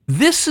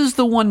This is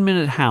the 1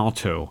 Minute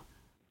How-To.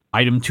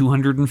 Item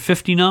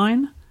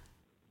 259,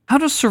 how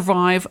to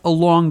survive a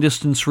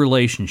long-distance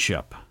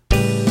relationship.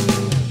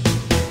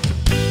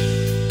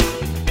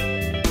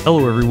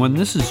 Hello everyone,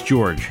 this is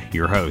George,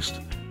 your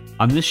host.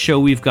 On this show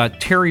we've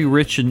got Tairy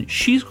Rich, and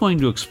she's going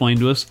to explain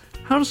to us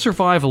how to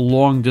survive a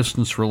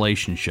long-distance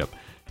relationship.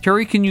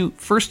 Tairy, can you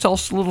first tell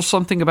us a little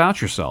something about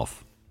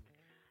yourself?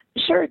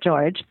 Sure,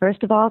 George.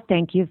 First of all,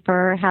 thank you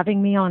for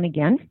having me on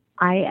again.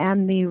 I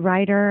am the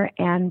writer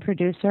and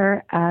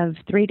producer of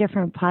 3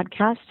 different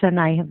podcasts, and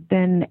I have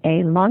been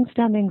a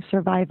long-standing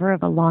survivor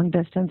of a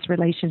long-distance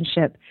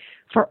relationship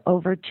for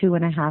over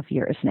 2.5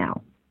 years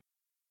now.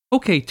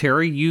 Okay,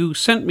 Tairy, you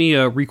sent me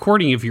a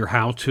recording of your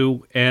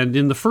how-to, and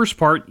in the first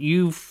part,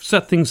 you've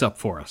set things up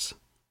for us.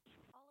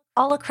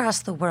 All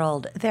across the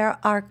world, there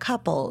are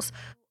couples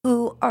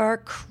who are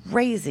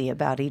crazy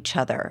about each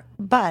other,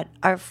 but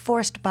are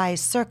forced by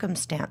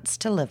circumstance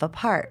to live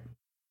apart.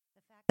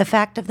 The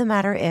fact of the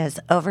matter is,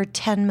 over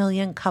 10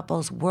 million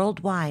couples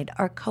worldwide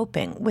are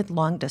coping with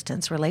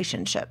long-distance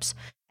relationships,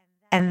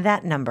 and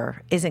that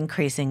number is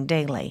increasing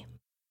daily.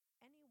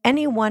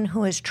 Anyone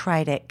who has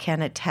tried it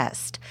can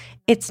attest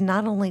it's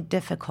not only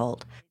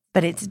difficult,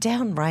 but it's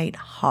downright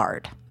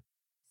hard.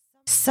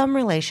 Some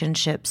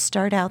relationships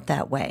start out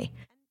that way,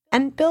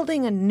 and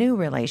building a new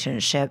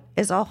relationship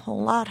is a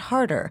whole lot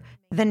harder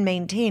than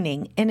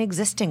maintaining an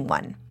existing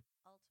one.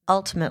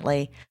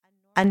 Ultimately,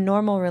 a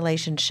normal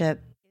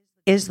relationship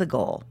is the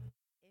goal.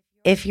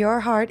 If your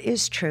heart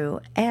is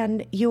true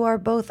and you are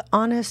both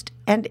honest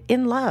and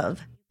in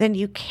love, then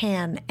you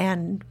can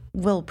and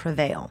will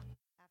prevail.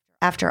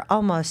 After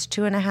almost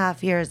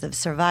 2.5 years of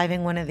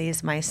surviving one of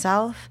these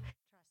myself,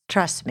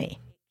 trust me,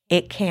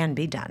 it can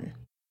be done.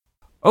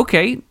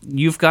 Okay,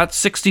 you've got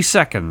 60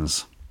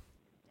 seconds.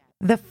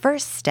 The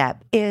first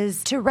step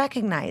is to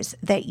recognize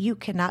that you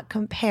cannot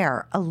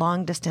compare a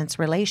long-distance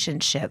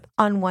relationship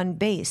on one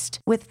based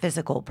with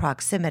physical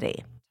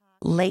proximity.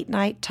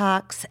 Late-night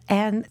talks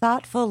and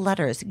thoughtful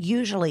letters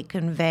usually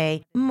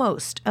convey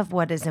most of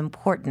what is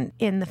important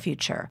in the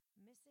future.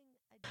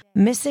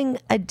 Missing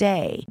a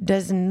day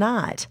does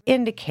not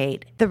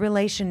indicate the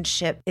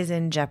relationship is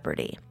in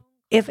jeopardy.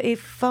 If a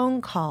phone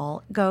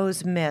call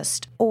goes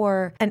missed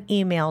or an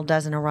email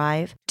doesn't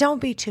arrive, don't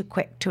be too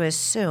quick to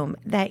assume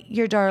that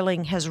your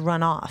darling has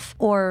run off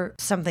or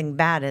something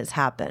bad has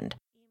happened.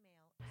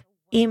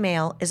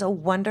 Email is a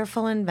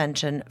wonderful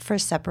invention for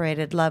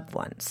separated loved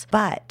ones,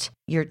 but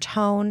your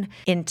tone,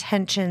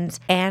 intentions,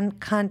 and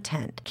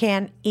content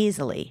can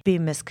easily be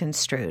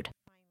misconstrued.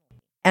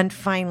 And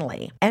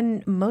finally,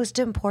 and most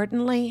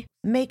importantly,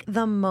 make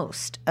the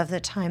most of the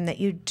time that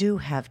you do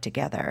have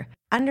together.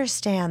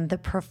 Understand the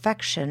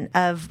perfection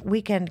of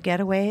weekend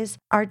getaways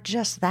are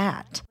just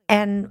that,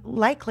 and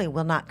likely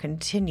will not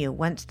continue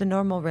once the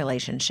normal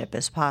relationship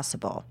is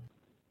possible.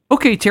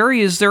 Okay,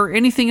 Tairy, is there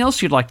anything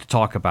else you'd like to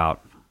talk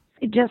about?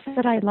 Just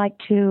that I'd like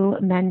to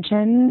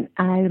mention,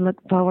 I look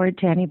forward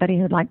to anybody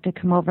who'd like to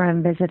come over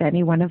and visit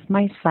any one of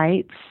my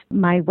sites.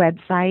 My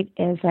website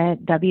is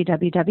at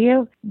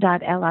www.lrwh.us,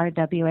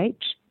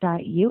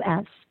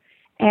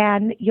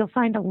 and you'll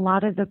find a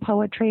lot of the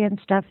poetry and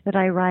stuff that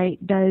I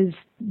write does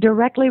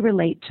directly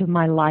relate to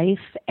my life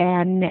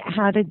and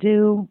how to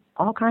do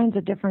all kinds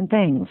of different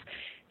things.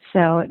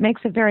 So it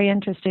makes it very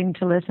interesting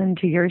to listen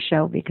to your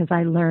show because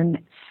I learn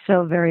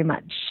so very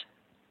much.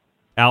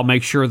 I'll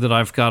make sure that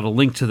I've got a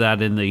link to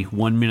that in the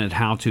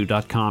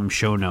 1minutehowto.com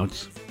show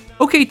notes.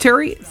 Okay,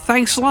 Tairy,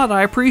 thanks a lot.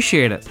 I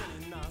appreciate it.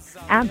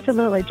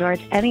 Absolutely, George.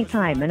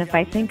 Anytime. And if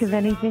I think of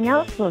anything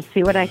else, we'll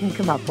see what I can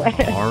come up with.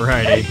 All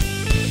righty.